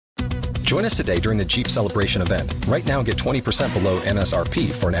Join us today during the Jeep Celebration event. Right now, get 20% below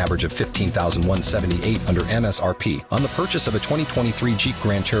MSRP for an average of $15,178 under MSRP on the purchase of a 2023 Jeep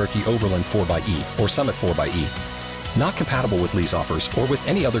Grand Cherokee Overland 4xE or Summit 4xE. Not compatible with lease offers or with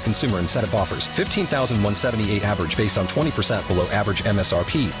any other consumer incentive offers. $15,178 average based on 20% below average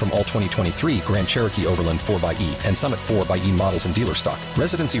MSRP from all 2023 Grand Cherokee Overland 4xE and Summit 4xE models in dealer stock.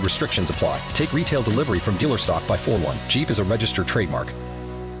 Residency restrictions apply. Take retail delivery from dealer stock by 4/1. Jeep is a registered trademark.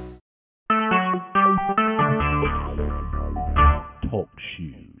 Talk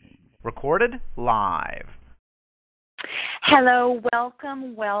shoes. Recorded live. Hello,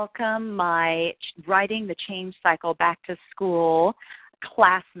 welcome, my Writing the Change Cycle Back to School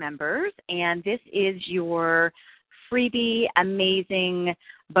class members. And this is your freebie, amazing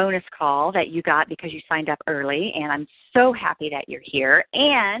bonus call that you got because you signed up early. And I'm so happy that you're here.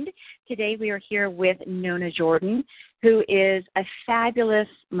 And today we are here with Nona Jordan, who is a fabulous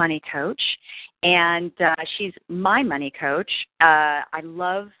money coach. And she's my money coach. I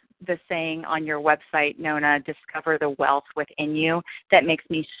love the saying on your website, Nona, discover the wealth within you. That makes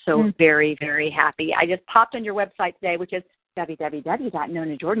me so very, very happy. I just popped on your website today, which is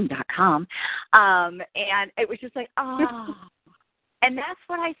www.nonajordan.com. And it was just like, oh. And that's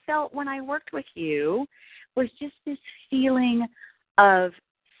what I felt when I worked with you, was just this feeling of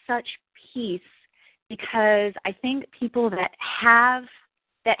such peace, because I think people that have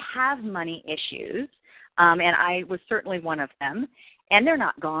money issues, and I was certainly one of them, and they're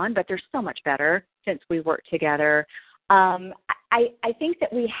not gone, but they're so much better since we worked together. I think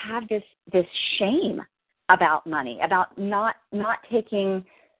that we have this shame about money, about not taking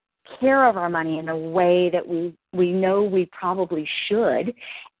care of our money in the way that we know we probably should,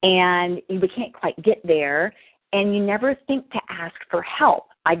 and we can't quite get there, and you never think to ask for help.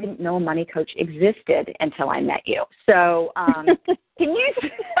 I didn't know a money coach existed until I met you. So can you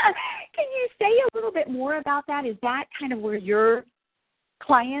say a little bit more about that? Is that kind of where your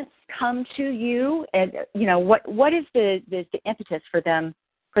clients come to you, and what is the impetus for them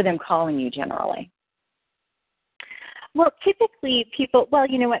calling you generally? Well, typically people,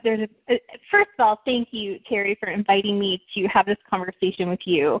 you know what, first of all, thank you, Terry, for inviting me to have this conversation with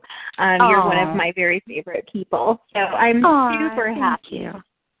you. You're one of my very favorite people. So I'm super happy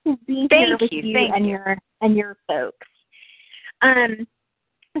to be here with you and your folks.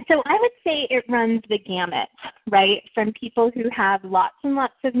 So I would say it runs the gamut, right, from people who have lots and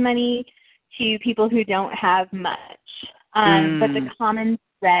lots of money to people who don't have much. But the common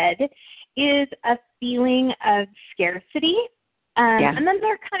thread is a feeling of scarcity. And then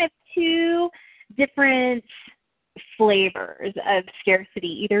there are kind of two different flavors of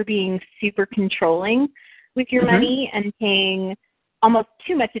scarcity, either being super controlling with your money and paying almost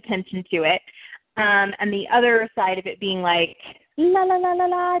too much attention to it, and the other side of it being like, la, la, la, la,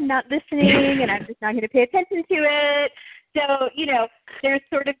 la, not listening, and I'm just not going to pay attention to it. So, there's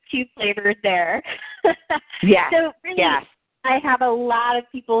sort of two flavors there. So really, I have a lot of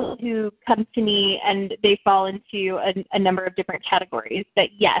people who come to me, and they fall into a number of different categories.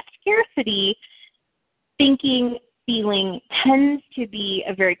 But yes, scarcity thinking, feeling tends to be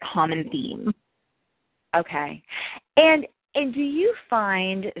a very common theme. Okay. And do you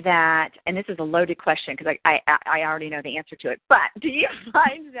find that, and this is a loaded question because I already know the answer to it, but do you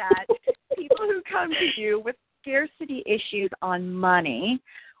find that people who come to you with scarcity issues on money,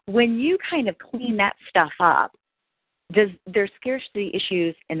 when you kind of clean that stuff up, does their scarcity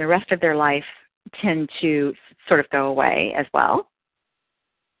issues in the rest of their life tend to sort of go away as well?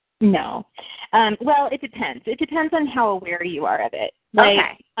 No. Well, it depends. It depends on how aware you are of it.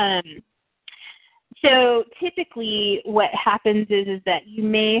 So typically what happens is that you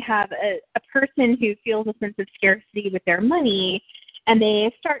may have a person who feels a sense of scarcity with their money, and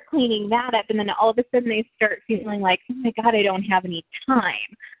they start cleaning that up, and then all of a sudden they start feeling like, oh, my God, I don't have any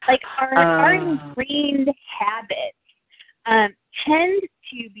time. Like our ingrained habits tend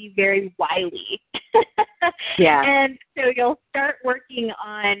to be very wily. And so you'll start working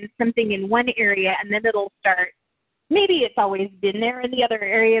on something in one area, and then it'll start, maybe it's always been there in the other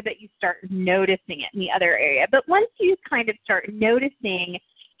area, but you start noticing it in the other area. But once you kind of start noticing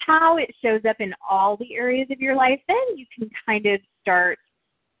how it shows up in all the areas of your life, then you can kind of start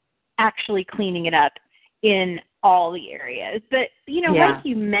actually cleaning it up in all the areas. But, like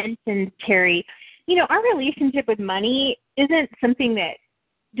you mentioned, Terry, our relationship with money isn't something that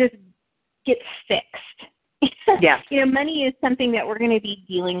just gets fixed. Money is something that we're going to be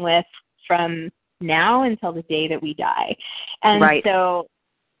dealing with from now until the day that we die. And so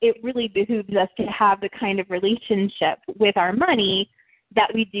it really behooves us to have the kind of relationship with our money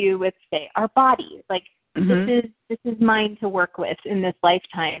that we do with, say, our bodies. Like, This is mine to work with in this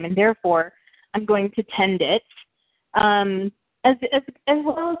lifetime, and therefore I'm going to tend it as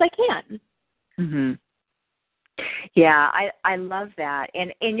well as I can. Mm-hmm. Yeah, I love that,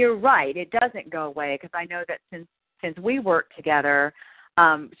 and you're right. It doesn't go away, because I know that since we worked together,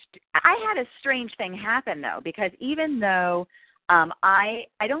 I had a strange thing happen though, because even though I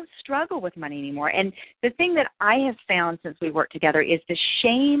don't struggle with money anymore, and the thing that I have found since we worked together is the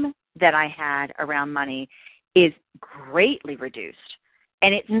shame that I had around money is greatly reduced,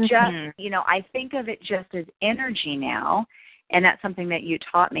 and it's just I think of it just as energy now, and that's something that you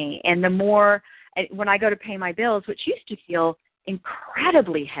taught me. And the more when I go to pay my bills, which used to feel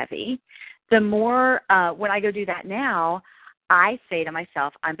incredibly heavy, the more when I go do that now, I say to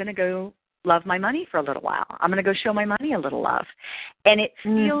myself, I'm going to go love my money for a little while. I'm going to go show my money a little love. And it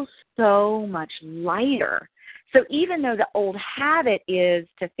feels so much lighter. So even though the old habit is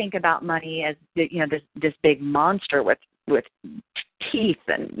to think about money as this big monster with teeth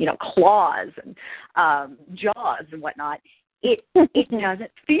and claws and jaws and whatnot, it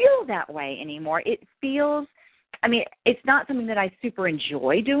doesn't feel that way anymore. It feels, it's not something that I super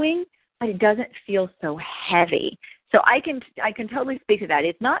enjoy doing, but it doesn't feel so heavy. So I can totally speak to that.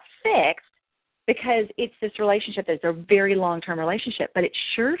 It's not fixed, because it's this relationship that's a very long-term relationship, but it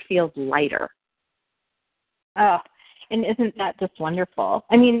sure feels lighter. Oh, and isn't that just wonderful?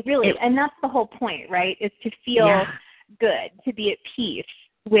 Really, and that's the whole point, right, is to feel good, to be at peace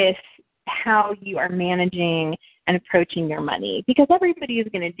with how you are managing and approaching your money, because everybody is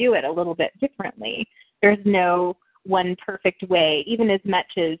going to do it a little bit differently. There's no one perfect way, even as much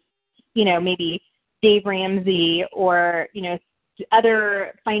as, maybe Dave Ramsey or,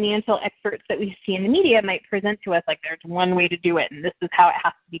 other financial experts that we see in the media might present to us like there's one way to do it and this is how it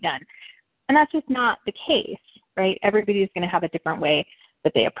has to be done. And that's just not the case, right? Everybody's going to have a different way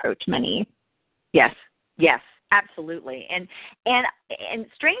that they approach money. Yes, absolutely. And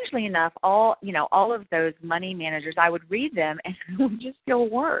strangely enough, all of those money managers, I would read them and it would just feel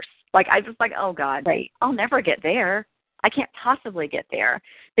worse. Like I was like, oh God, I'll never get there. I can't possibly get there,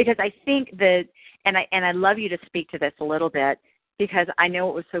 because I think that, and I love you to speak to this a little bit, because I know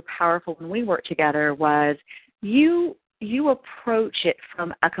it was so powerful when we worked together was you approach it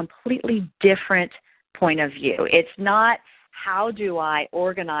from a completely different point of view. It's not how do I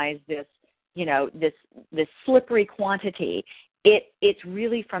organize this, this slippery quantity. It's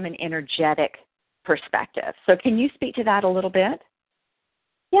really from an energetic perspective. So can you speak to that a little bit?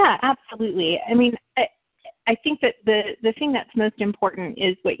 Yeah, absolutely. I think that the thing that's most important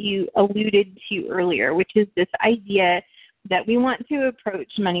is what you alluded to earlier, which is this idea that we want to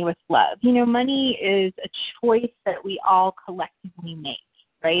approach money with love. Money is a choice that we all collectively make,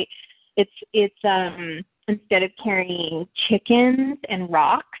 right? It's instead of carrying chickens and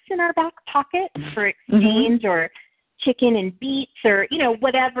rocks in our back pocket for exchange, or chicken and beets, or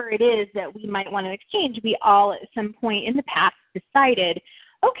whatever it is that we might want to exchange, we all at some point in the past decided,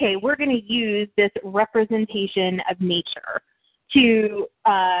 okay, we're going to use this representation of nature to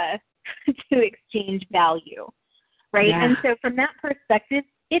exchange value. Right. Yeah. And so from that perspective,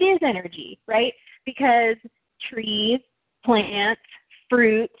 it is energy, right? Because trees, plants,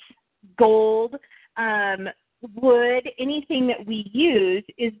 fruits, gold, wood, anything that we use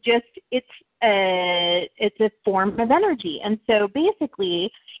is just, it's a form of energy. And so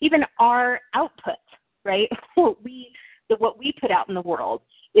basically, even our output, right, what we put out in the world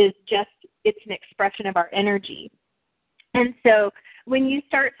is just, it's an expression of our energy. And so when you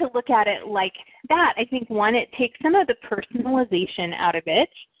start to look at it like that, I think, one, it takes some of the personalization out of it.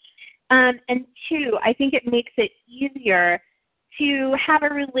 And two, I think it makes it easier to have a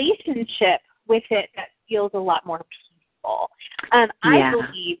relationship with it that feels a lot more peaceful. I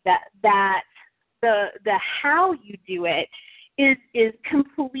believe that the how you do it is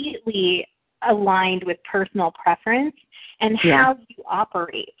completely aligned with personal preference and how you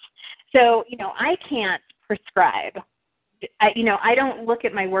operate. So, I can't prescribe. I don't look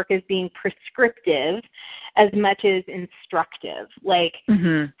at my work as being prescriptive as much as instructive. Like,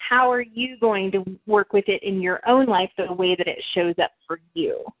 how are you going to work with it in your own life the way that it shows up for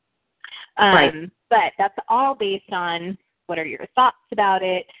you? But that's all based on what are your thoughts about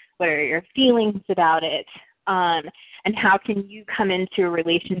it, what are your feelings about it, and how can you come into a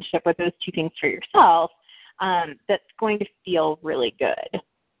relationship with those two things for yourself that's going to feel really good.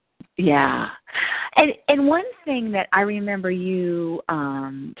 Yeah. And one thing that I remember you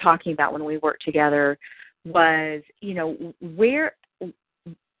talking about when we worked together was,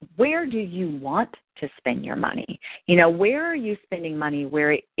 where do you want to spend your money? Where are you spending money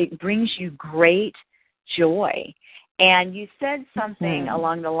where it brings you great joy? And you said something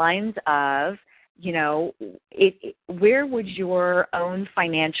along the lines of where would your own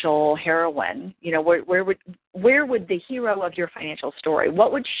financial heroine, where would the hero of your financial story,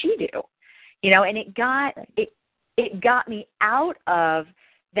 what would she do? And it got me out of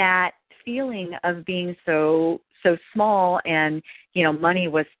that feeling of being so small, and money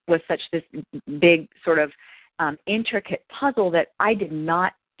was such this big sort of intricate puzzle that I did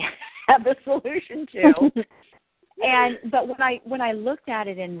not have a solution to. But when I looked at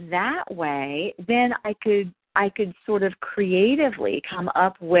it in that way, then I could sort of creatively come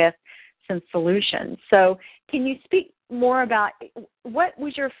up with some solutions. So can you speak more about, what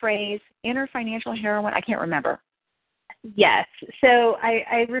was your phrase, inner financial heroine? I can't remember. Yes. So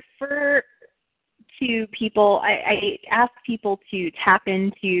I refer to people, I ask people to tap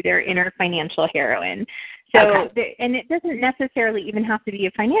into their inner financial heroine. So, okay. And it doesn't necessarily even have to be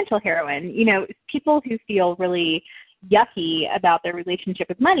a financial heroine. People who feel really yucky about their relationship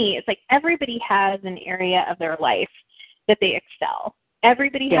with money, it's like everybody has an area of their life that they excel.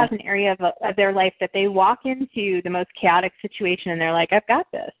 Everybody has an area of their life that they walk into the most chaotic situation and they're like, I've got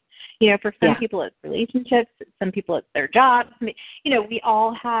this. For some people it's relationships, some people it's their jobs. We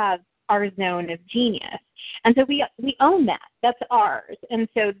all have our zone of genius. And so we own that. That's ours. And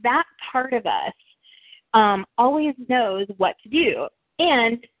so that part of us always knows what to do.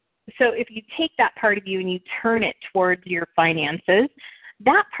 And so if you take that part of you and you turn it towards your finances,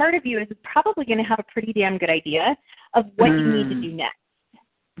 that part of you is probably going to have a pretty damn good idea of what you need to do next.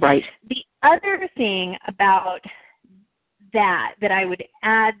 Right. The other thing about that I would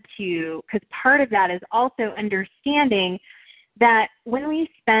add to, because part of that is also understanding that when we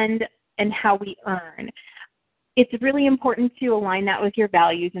spend and how we earn, it's really important to align that with your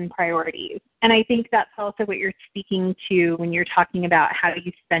values and priorities. And I think that's also what you're speaking to when you're talking about how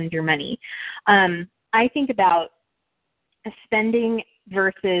you spend your money. I think about spending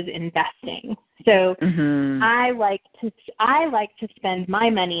versus investing. So I like to spend my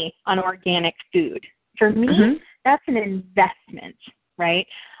money on organic food. For me, that's an investment, right?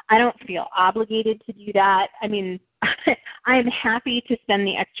 I don't feel obligated to do that. I mean, I'm happy to spend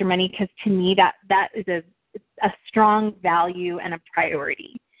the extra money because to me that is a strong value and a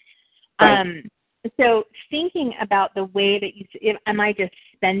priority. Right. So thinking about the way that am I just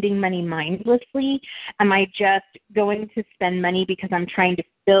spending money mindlessly? Am I just going to spend money because I'm trying to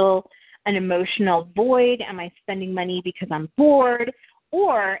fill an emotional void? Am I spending money because I'm bored?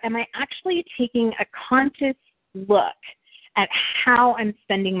 Or am I actually taking a conscious look at how I'm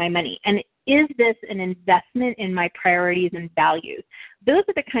spending my money? And is this an investment in my priorities and values? Those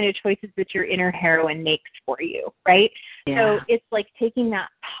are the kind of choices that your inner heroine makes for you, right? Yeah. So it's like taking that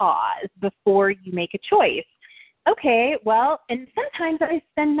pause before you make a choice. Okay, well, and sometimes I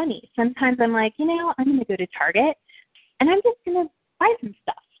spend money. Sometimes I'm like, I'm going to go to Target and I'm just going to buy some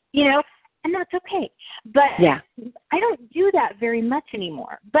stuff, and that's okay. But I don't do that very much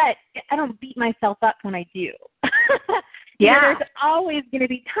anymore. But I don't beat myself up when I do. There's always going to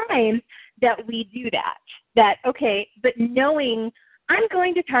be times that we do that, okay, but knowing I'm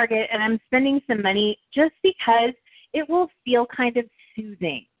going to Target and I'm spending some money just because it will feel kind of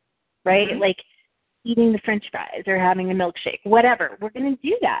soothing, right? Like eating the French fries or having a milkshake, whatever. We're going to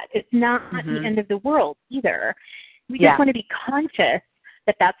do that. It's not the end of the world either. We just want to be conscious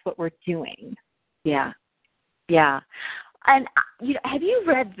that that's what we're doing. Yeah. Yeah. And have you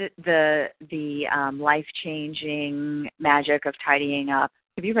read the Life-Changing Magic of Tidying Up?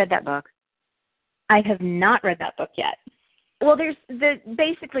 Have you read that book? I have not read that book yet. Well, there's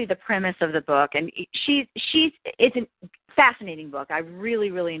basically the premise of the book, and it's a fascinating book. I really,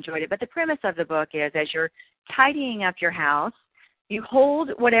 really enjoyed it. But the premise of the book is, as you're tidying up your house, you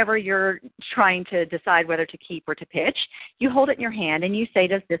hold whatever you're trying to decide whether to keep or to pitch. You hold it in your hand and you say,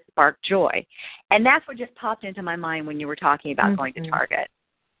 does this spark joy? And that's what just popped into my mind when you were talking about going to Target.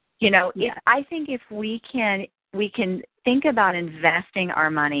 I think if we can think about investing our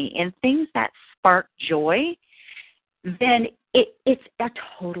money in things that spark joy, then it's a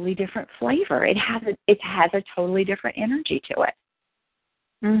totally different flavor. It has a totally different energy to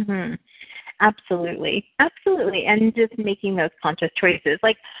it. Absolutely. And just making those conscious choices.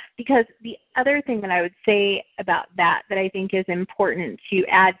 Because the other thing that I would say about that I think is important to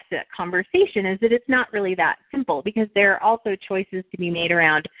add to that conversation is that it's not really that simple, because there are also choices to be made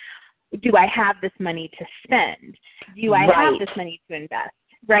around, do I have this money to spend? Do I have this money to invest?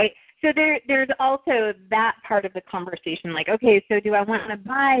 Right? So there's also that part of the conversation, okay, so do I want to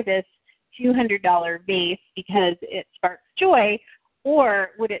buy this $200 vase because it sparks joy, or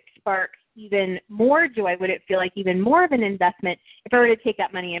would it spark even more joy? Would it feel like even more of an investment if I were to take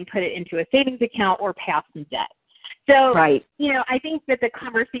that money and put it into a savings account or pay off some debt? So, Right. I think that the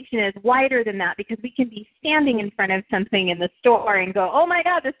conversation is wider than that because we can be standing in front of something in the store and go, oh, my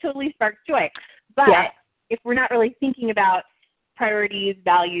God, this totally sparks joy. But if we're not really thinking about priorities,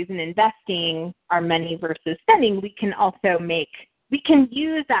 values, and investing our money versus spending, we can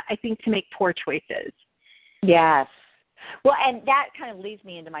use that, I think, to make poor choices. Yes. Well, and that kind of leads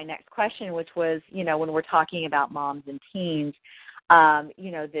me into my next question, which was, when we're talking about moms and teens,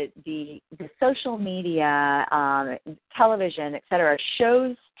 the social media, television, et cetera,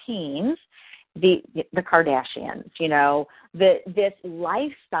 shows teens, the Kardashians, this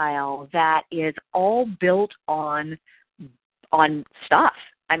lifestyle that is all built on stuff.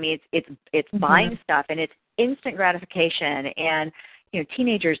 I mean, it's buying stuff, and it's instant gratification, and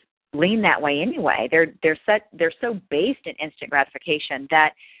teenagers lean that way anyway. They're so based in instant gratification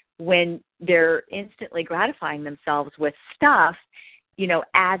that when they're instantly gratifying themselves with stuff,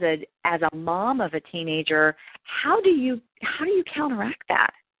 as a mom of a teenager, how do you counteract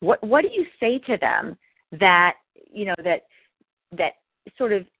that? What do you say to them that that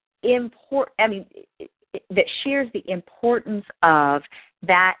sort of that shares the importance of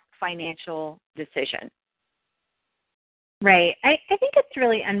that financial decision? Right. I think it's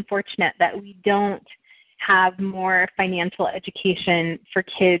really unfortunate that we don't have more financial education for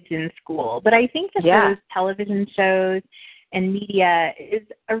kids in school. But I think that those television shows and media is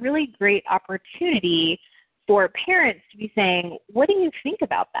a really great opportunity for parents to be saying, what do you think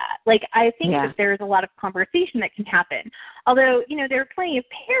about that? Like, I think that there's a lot of conversation that can happen. Although, there are plenty of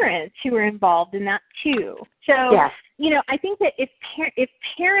parents who are involved in that too. So, I think that if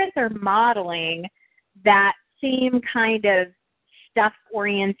parents are modeling that same kind of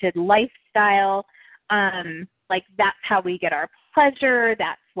stuff-oriented lifestyle, like that's how we get our pleasure,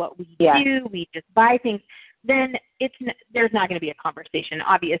 that's what we do, we just buy things, then there's not going to be a conversation,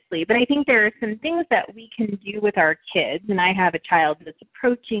 obviously. But I think there are some things that we can do with our kids, and I have a child that's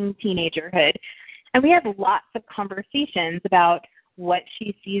approaching teenagerhood, and we have lots of conversations about what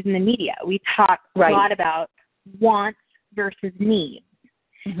she sees in the media. We talk a lot about wants versus needs.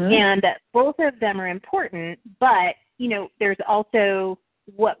 Mm-hmm. And both of them are important, but, there's also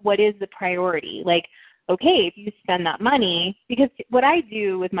what is the priority? Like, okay, if you spend that money, because what I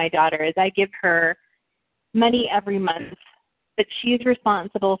do with my daughter is I give her money every month, but she's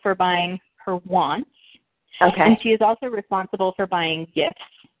responsible for buying her wants. Okay. And she is also responsible for buying gifts.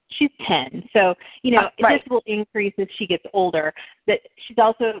 She's 10, so, this will increase as she gets older, but she's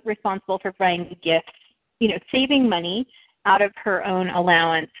also responsible for buying gifts, saving money out of her own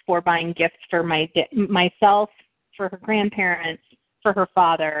allowance for buying gifts for myself, for her grandparents, for her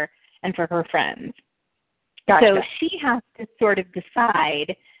father, and for her friends. Gotcha. So she has to sort of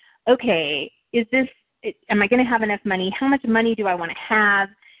decide, okay, am I going to have enough money? How much money do I want to have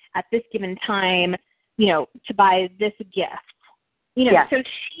at this given time, to buy this gift? So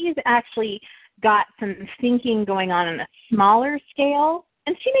she's actually got some thinking going on a smaller scale,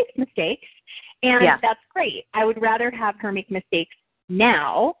 and she makes mistakes, and that's great. I would rather have her make mistakes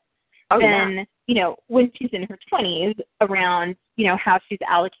now than, when she's in her 20s around, how she's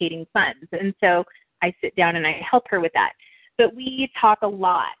allocating funds. And so I sit down and I help her with that. But we talk a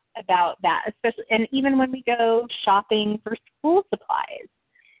lot about that, especially, and even when we go shopping for school supplies,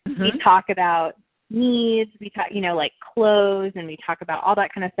 we talk about needs, we talk, like clothes, and we talk about all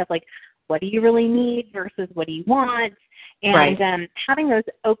that kind of stuff, like what do you really need versus what do you want, and having those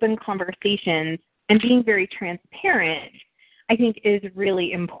open conversations and being very transparent, I think, is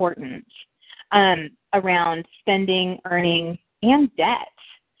really important around spending, earning, and debt.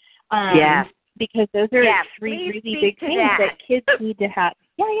 Because those are three really big things that kids need to have.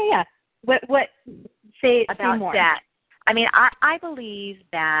 What say more debt? I mean, I believe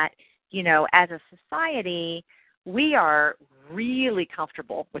that, as a society, we are really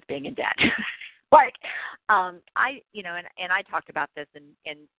comfortable with being in debt. Like, and I talked about this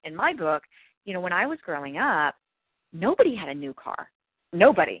in my book. When I was growing up, nobody had a new car.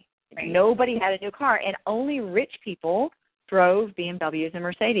 Nobody had a new car, and only rich people drove BMWs and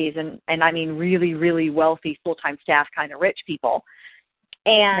Mercedes, and I mean really, really wealthy, full-time staff kind of rich people.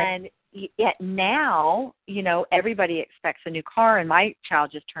 And yet now, everybody expects a new car, and my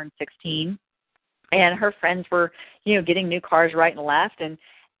child just turned 16, and her friends were, getting new cars right and left,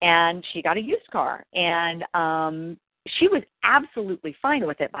 and she got a used car. And she was absolutely fine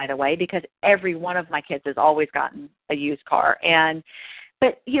with it, by the way, because every one of my kids has always gotten a used car.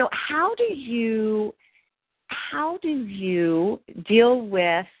 But how do you deal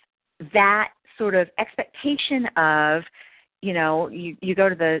with that sort of expectation of, you go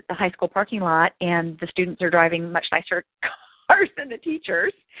to the high school parking lot and the students are driving much nicer cars than the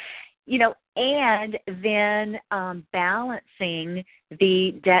teachers, and then balancing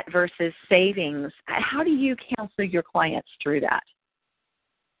the debt versus savings. How do you counsel your clients through that?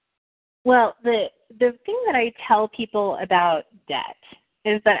 Well, the thing that I tell people about debt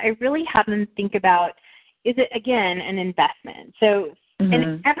is that I really have them think about, is it, again, an investment? So,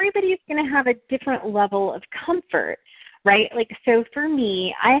 and everybody's going to have a different level of comfort, right? Like, so for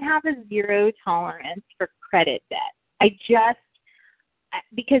me, I have a zero tolerance for credit debt.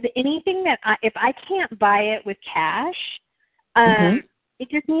 Because anything that if I can't buy it with cash, it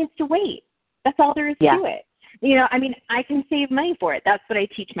just needs to wait. That's all there is to it. I can save money for it. That's what I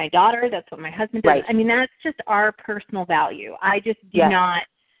teach my daughter. That's what my husband does. Right. That's just our personal value. I just do not,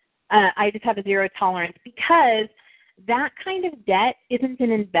 I just have a zero tolerance, because that kind of debt isn't an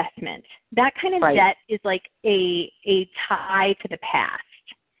investment. That kind of debt is like a tie to the past.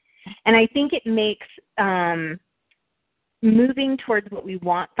 And I think it makes moving towards what we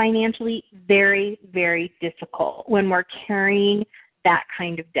want financially very, very difficult when we're carrying that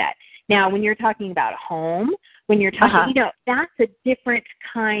kind of debt. Now, when you're talking about a home, when you're talking, that's a different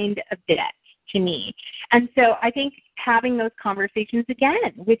kind of debt to me. And so I think having those conversations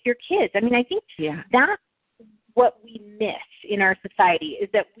again with your kids, I think that's what we miss in our society, is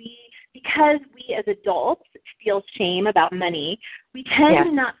that because we as adults feel shame about money, we tend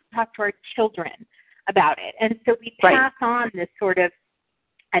to not talk to our children about it. And so we pass on this sort of,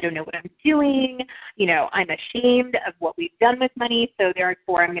 I don't know what I'm doing, I'm ashamed of what we've done with money, so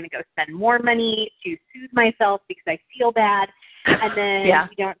therefore I'm going to go spend more money to soothe myself because I feel bad. And then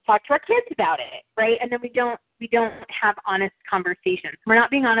we don't talk to our kids about it, right? And then we don't have honest conversations. We're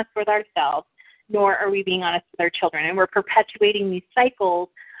not being honest with ourselves, nor are we being honest with our children. And we're perpetuating these cycles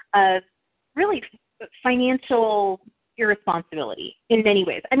of really financial irresponsibility in many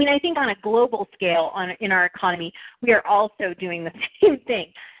ways. I think on a global scale, in our economy, we are also doing the same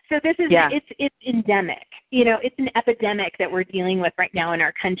thing. So this is it's endemic. It's an epidemic that we're dealing with right now in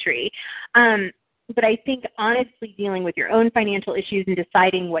our country. But I think honestly dealing with your own financial issues and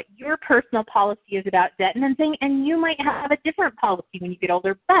deciding what your personal policy is about debt, and then saying, and you might have a different policy when you get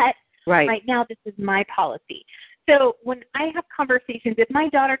older, but right now this is my policy. So when I have conversations, if my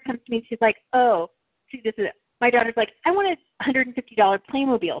daughter comes to me, she's like, my daughter's like, I want a $150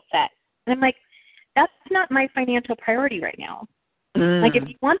 Playmobil set. And I'm like, that's not my financial priority right now. Like, if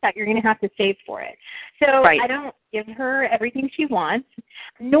you want that, you're going to have to save for it. So I don't give her everything she wants,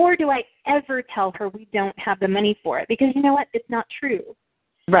 nor do I ever tell her we don't have the money for it, because you know what? It's not true.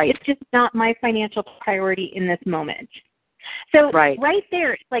 Right. It's just not my financial priority in this moment. So right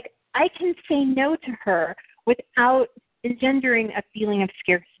there, it's like I can say no to her without engendering a feeling of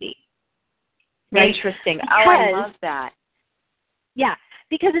scarcity. Right? Interesting. I love that. Yeah,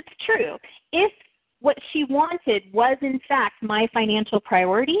 because it's true. If what she wanted was, in fact, my financial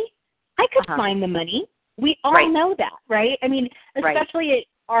priority, I could find the money. We all know that, right? Especially at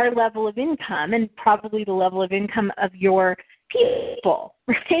our level of income, and probably the level of income of your people,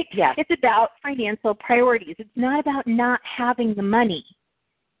 right? Yes. It's about financial priorities. It's not about not having the money.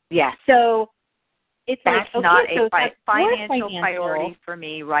 Yes. So that's not a financial priority for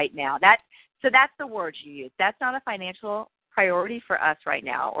me right now. So that's the word you use. That's not a financial priority for us right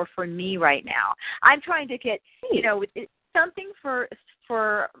now, or for me right now. I'm trying to get, something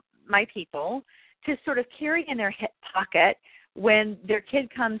for my people to sort of carry in their hip pocket when their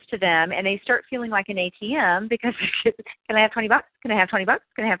kid comes to them and they start feeling like an ATM because, can I have $20? Can I have $20?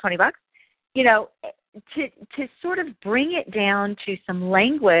 Can I have $20? To sort of bring it down to some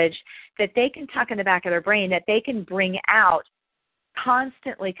language that they can tuck in the back of their brain, that they can bring out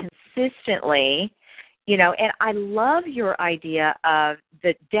constantly, consistently, and I love your idea of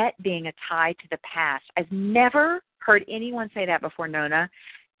the debt being a tie to the past. I've never heard anyone say that before, Nona.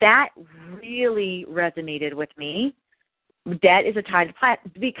 That really resonated with me. Debt is a tie to the past,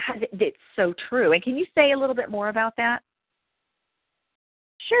 because it's so true. And can you say a little bit more about that?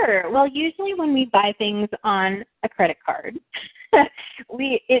 Sure. Well, usually when we buy things on a credit card,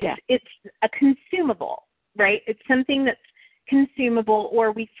 it's a consumable, right? It's something that's consumable,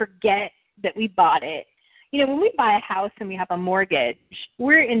 or we forget that we bought it. When we buy a house and we have a mortgage,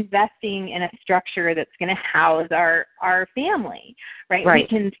 we're investing in a structure that's going to house our family, right? We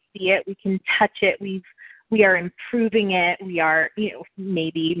can see it, we can touch it, we are improving it, we are,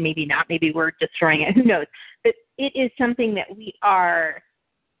 maybe not, maybe we're destroying it, who knows? But it is something that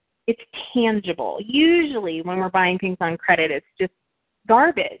it's tangible. Usually when we're buying things on credit, it's just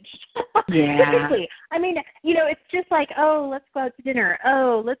garbage. Yeah. Typically. It's just like, oh, let's go out to dinner.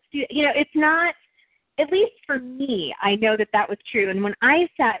 Oh, let's do, it's not, at least for me, I know that was true. And when I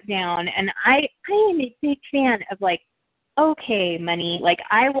sat down, and I am a big fan of okay, money, like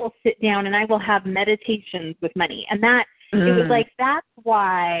I will sit down and I will have meditations with money. And that, it was like, that's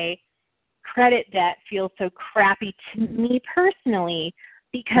why credit debt feels so crappy to me personally,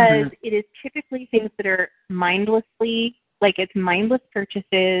 because it is typically things that are mindlessly, like it's mindless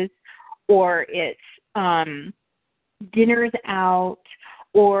purchases, or it's dinners out,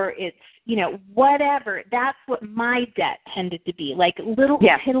 or it's, you know, whatever. That's what my debt tended to be, like little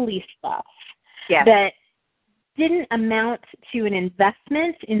piddly stuff that didn't amount to an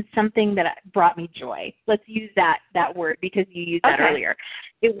investment in something that brought me joy. Let's use that word because you used that earlier.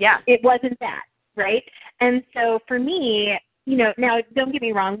 It wasn't that, right? And so for me, you know, now don't get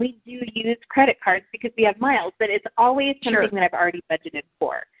me wrong, we do use credit cards because we have miles, but it's always something that I've already budgeted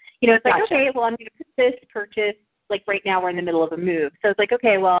for. You know, it's like, okay, well, I'm going to put this purchase, like right now we're in the middle of a move. So it's like,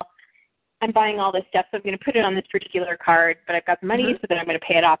 okay, well, I'm buying all this stuff, so I'm going to put it on this particular card, but I've got the money, so that I'm going to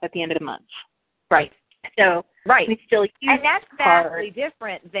pay it off at the end of the month. Right. So we still use and that's vastly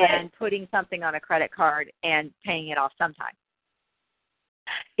different than putting something on a credit card and paying it off sometime.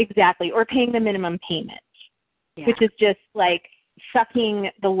 Exactly, or paying the minimum payment, which is just like sucking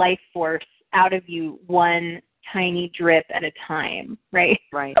the life force out of you one tiny drip at a time, right?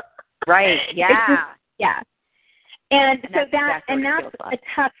 Right. Yeah. And so that's a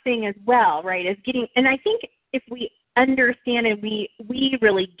tough thing as well, right? Is getting, and I think if we understand and we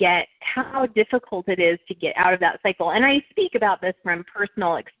really get how difficult it is to get out of that cycle. And I speak about this from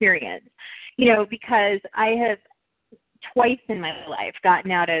personal experience, you know, because I have twice in my life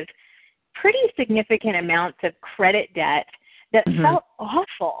gotten out of pretty significant amounts of credit debt that felt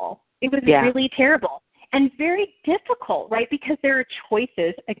awful. It was really terrible and very difficult, right? Because there are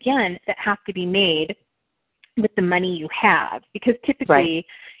choices, again, that have to be made with the money you have, because typically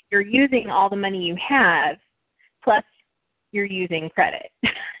you're using all the money you have plus you're using credit.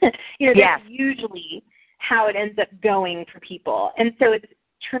 You know, that's usually how it ends up going for people. And so it's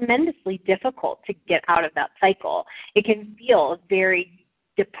tremendously difficult to get out of that cycle. It can feel very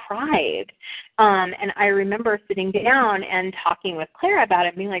deprived. And I remember sitting down and talking with Clara about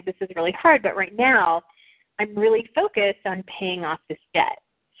it, being like, this is really hard, but right now I'm really focused on paying off this debt.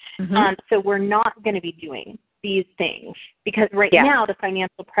 So we're not going to be doing these things because right now the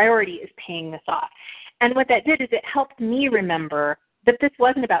financial priority is paying this off. And what that did is it helped me remember that this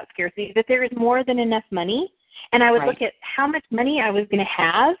wasn't about scarcity, that there is more than enough money. And I would look at how much money I was going to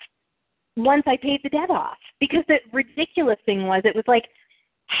have once I paid the debt off. Because the ridiculous thing was it was like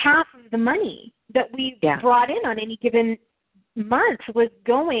half of the money that we brought in on any given month was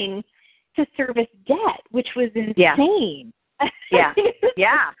going to service debt, which was insane.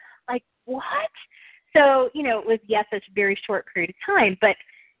 Like, what? So, you know, it was, a very short period of time, but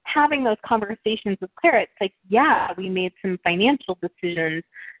having those conversations with Clara, it's like, we made some financial decisions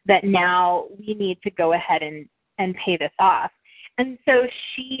that now we need to go ahead and pay this off. And so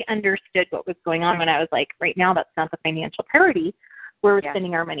she understood what was going on when I was like, right now that's not the financial priority. We're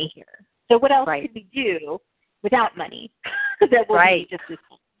spending our money here. So what else could we do without money that will be just as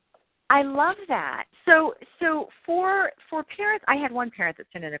fun? I love that. So for parents, I had one parent that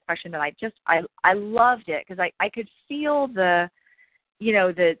sent in a question that I loved it because I could feel the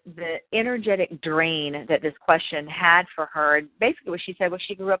energetic drain that this question had for her. And basically what she said was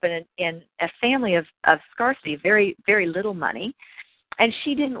she grew up in a family of scarcity, very, very little money, and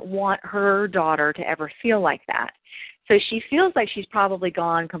she didn't want her daughter to ever feel like that. So she feels like she's probably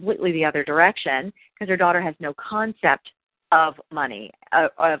gone completely the other direction because her daughter has no concept of money,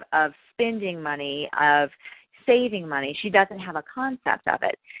 of spending money, of saving money. She doesn't have a concept of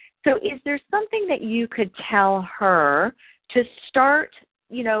it. So is there something that you could tell her to start,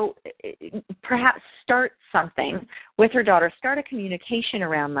 perhaps start something with her daughter, start a communication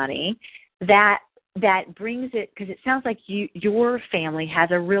around money that brings it, because it sounds like your family has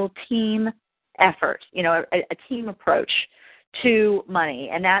a real team effort, a team approach to money,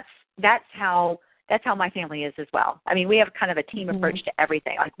 and that's how my family is as well. I mean, we have kind of a team approach to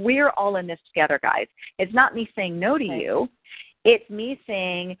everything. Like, we're all in this together, guys. It's not me saying no to you. It's me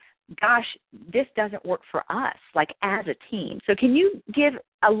saying, gosh, this doesn't work for us, like as a team. So can you give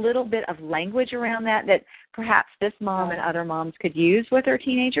a little bit of language around that perhaps this mom and other moms could use with their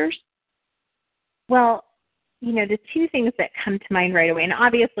teenagers? Well, the two things that come to mind right away, and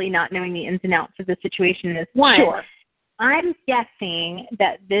obviously not knowing the ins and outs of the situation is one. Sure. I'm guessing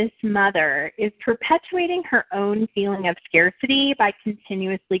that this mother is perpetuating her own feeling of scarcity by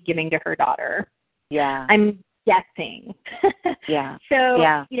continuously giving to her daughter. Yeah. I'm guessing. Yeah.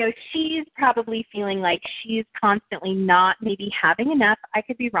 So, she's probably feeling like she's constantly not maybe having enough. I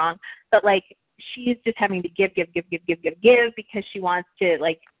could be wrong, but like she's just having to give because she wants to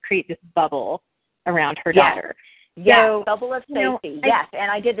like create this bubble around her daughter. Yes, bubble of safety. Yes,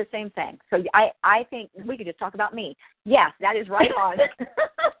 and I did the same thing. So I think we could just talk about me. Yes, that is right on.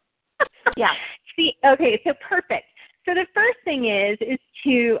 Yeah. See, okay, so perfect. So the first thing is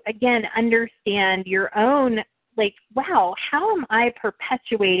to, again, understand your own, like, wow, how am I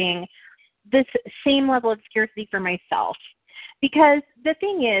perpetuating this same level of scarcity for myself? Because the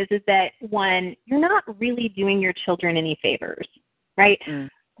thing is that, one, you're not really doing your children any favors, right?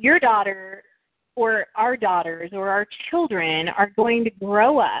 Your daughter or our daughters or our children are going to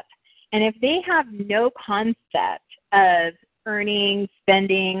grow up, and if they have no concept of earning,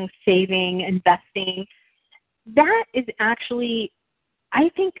 spending, saving, investing, that is actually, I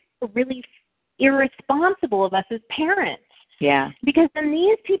think, really irresponsible of us as parents. Yeah. Because then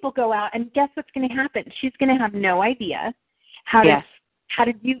these people go out, and guess what's going to happen? She's going to have no idea how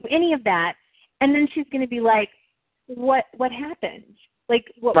to do any of that, and then she's going to be like, what happened? Like,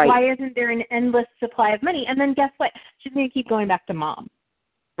 why isn't there an endless supply of money? And then guess what? She's going to keep going back to mom.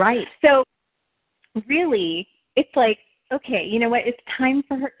 Right. So really, it's like, okay, you know what? It's time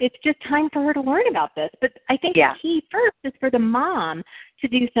for her. It's just time for her to learn about this. But I think the key first is for the mom to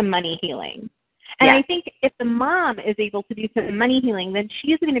do some money healing. And I think if the mom is able to do some money healing, then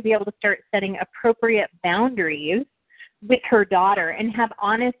she's going to be able to start setting appropriate boundaries with her daughter and have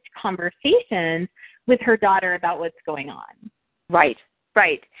honest conversations with her daughter about what's going on. Right.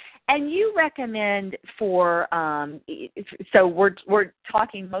 Right. And you recommend for, so we're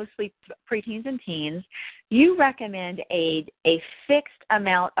talking mostly preteens and teens, you recommend a fixed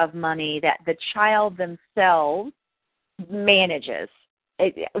amount of money that the child themselves manages,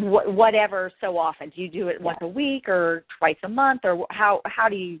 whatever so often. Do you do it once a week or twice a month, or how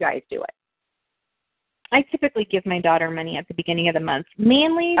do you guys do it? I typically give my daughter money at the beginning of the month,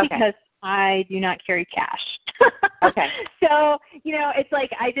 mainly because I do not carry cash. Okay. So, it's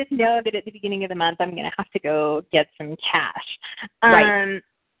like I just know that at the beginning of the month I'm going to have to go get some cash. Right.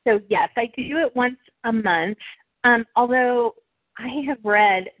 So, yes, I do it once a month, although I have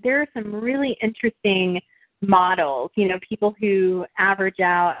read there are some really interesting models, people who average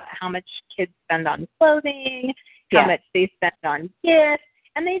out how much kids spend on clothing, how much they spend on gifts,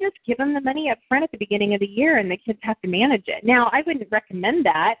 and they just give them the money up front at the beginning of the year, and the kids have to manage it. Now, I wouldn't recommend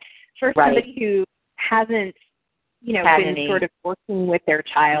that for somebody who hasn't, been sort of working with their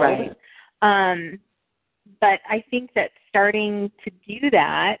child. Right. But I think that starting to do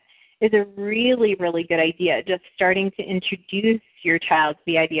that is a really, really good idea, just starting to introduce your child to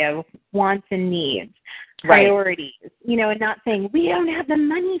the idea of wants and needs, priorities, and not saying, we don't have the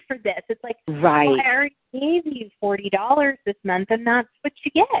money for this. It's like, well, I already gave you $40 this month, and that's what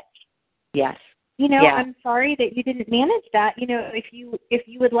you get. Yes. I'm sorry that you didn't manage that. If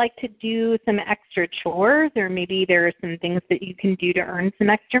you would like to do some extra chores, or maybe there are some things that you can do to earn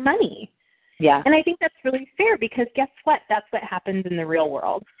some extra money. Yeah. And I think that's really fair, because guess what? That's what happens in the real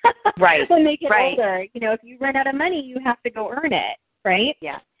world. Right. When they get older, if you run out of money, you have to go earn it, right?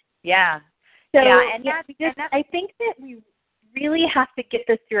 Yeah. Yeah. So and I think that we really have to get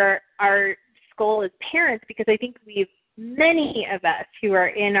this through our skull as parents, because I think many of us who are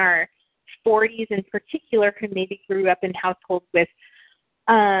in our 40s in particular, who maybe grew up in households with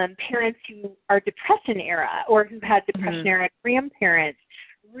parents who are Depression era, or who had Depression era grandparents,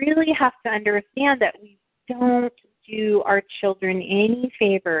 really have to understand that we don't do our children any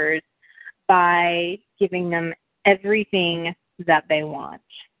favors by giving them everything that they want.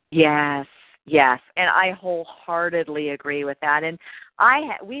 Yes. Yes, and I wholeheartedly agree with that. And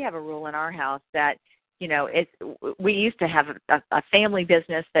we have a rule in our house that, we used to have a family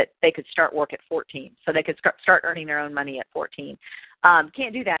business that they could start work at 14, so they could start earning their own money at 14.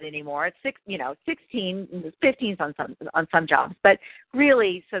 Can't do that anymore. It's 16, 15 on some jobs, but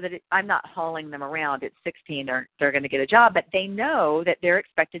really, so that I'm not hauling them around at 16. They're going to get a job, but they know that they're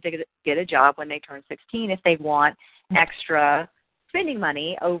expected to get a job when they turn 16 if they want extra spending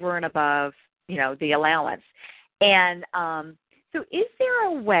money over and above, the allowance. And so is there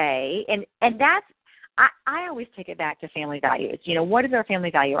a way, and that's, I always take it back to family values. What is our family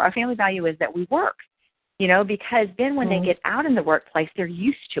value? Our family value is that we work, because then when they get out in the workplace, they're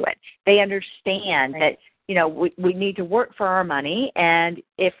used to it. They understand that, we need to work for our money, and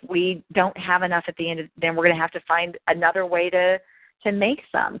if we don't have enough at the end, then we're going to have to find another way to make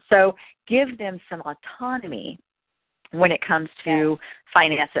some. So give them some autonomy when it comes to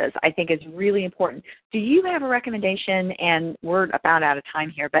finances, I think is really important. Do you have a recommendation, and we're about out of time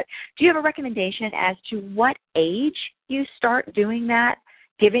here, but do you have a recommendation as to what age you start doing that,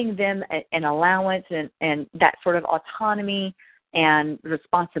 giving them an allowance and that sort of autonomy and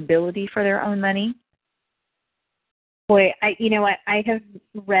responsibility for their own money? Boy, you know what? I have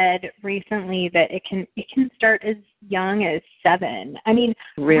read recently that it can start as young as 7. I mean,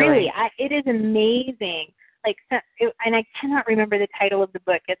 really, it is amazing. And I cannot remember the title of the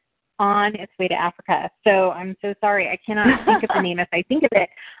book. It's on its way to Africa. So I'm so sorry. I cannot think of the name. If I think of it,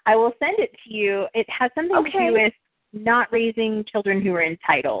 I will send it to you. It has something to do with not raising children who are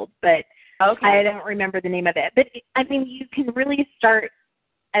entitled, but I don't remember the name of it. But I mean, you can really start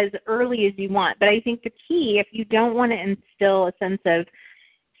as early as you want. But I think the key, if you don't want to instill a sense of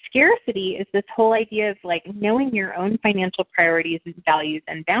scarcity, is this whole idea of like knowing your own financial priorities and values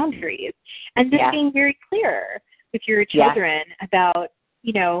and boundaries, and just being very clear with your children about,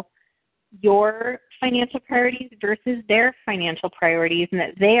 you know, your financial priorities versus their financial priorities, and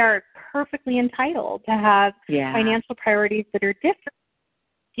that they are perfectly entitled to have financial priorities that are different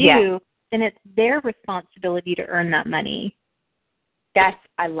to you, and it's their responsibility to earn that money. Yes,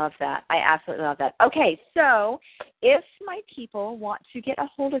 I love that. I absolutely love that. Okay, so if my people want to get a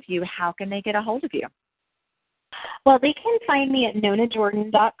hold of you, how can they get a hold of you? Well, they can find me at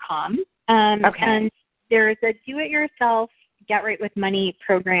nonajordan.com. And there's a do-it-yourself Get Right with Money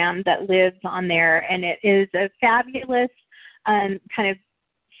program that lives on there, and it is a fabulous kind of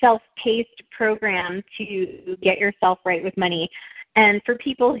self-paced program to get yourself right with money. And for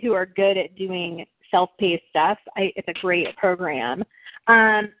people who are good at doing self-paced stuff, it's a great program.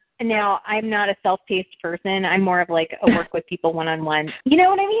 Now, I'm not a self-paced person. I'm more of like a work with people one-on-one. You know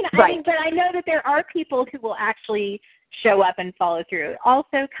what I mean? Right. I mean, but I know that there are people who will actually show up and follow through.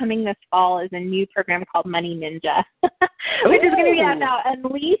 Also coming this fall is a new program called Money Ninja, which is going to be about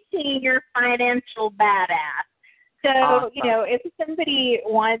unleashing your financial badass. So, you know, if somebody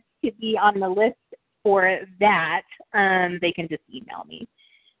wants to be on the list for that, they can just email me.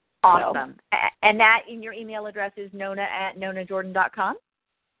 Awesome. So, and that in your email address is nona@nonajordan.com?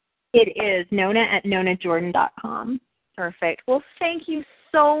 It is nona@nonajordan.com. Perfect. Well, thank you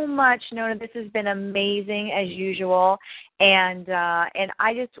so much, Nona. This has been amazing as usual. And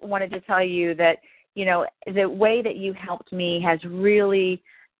I just wanted to tell you that, you know, the way that you helped me has really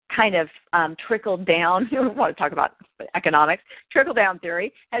kind of trickled down. We want to talk about economics. Trickle-down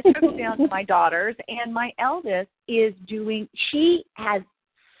theory has trickled down to my daughters. And my eldest she has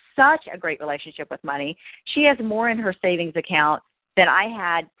such a great relationship with money. She has more in her savings account than I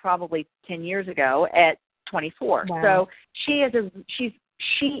had probably 10 years ago at 24. Wow. So she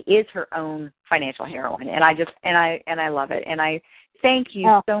is her own financial heroine, and I love it. And I thank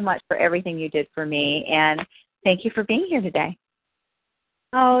you so much for everything you did for me, and thank you for being here today.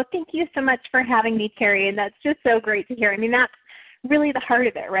 Oh, thank you so much for having me, Terry. And that's just so great to hear. I mean, that's really the heart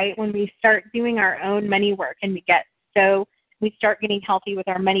of it, right? When we start doing our own money work and we start getting healthy with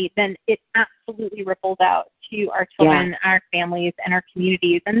our money, then it absolutely ripples out to our children, our families, and our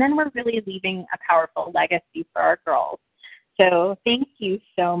communities. And then we're really leaving a powerful legacy for our girls. So thank you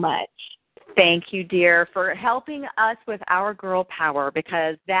so much. Thank you, dear, for helping us with our girl power,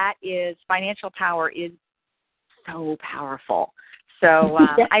 because financial power is so powerful. So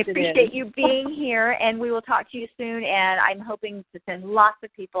Yes, I appreciate you being here, and we will talk to you soon. And I'm hoping to send lots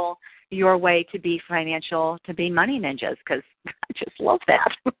of people your way to be money ninjas, because I just love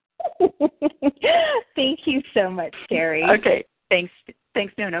that. Thank you so much, Terry. Okay. Thanks,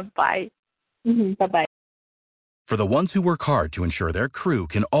 Nona. Bye. Mm-hmm. Bye-bye. For the ones who work hard to ensure their crew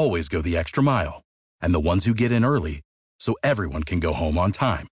can always go the extra mile, and the ones who get in early so everyone can go home on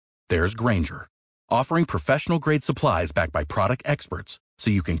time, there's Grainger, offering professional-grade supplies backed by product experts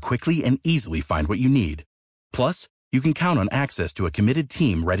so you can quickly and easily find what you need. Plus, you can count on access to a committed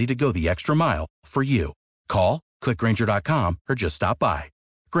team ready to go the extra mile for you. Call, click Grainger.com, or just stop by.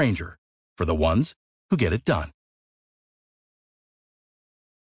 Grainger, for the ones who get it done.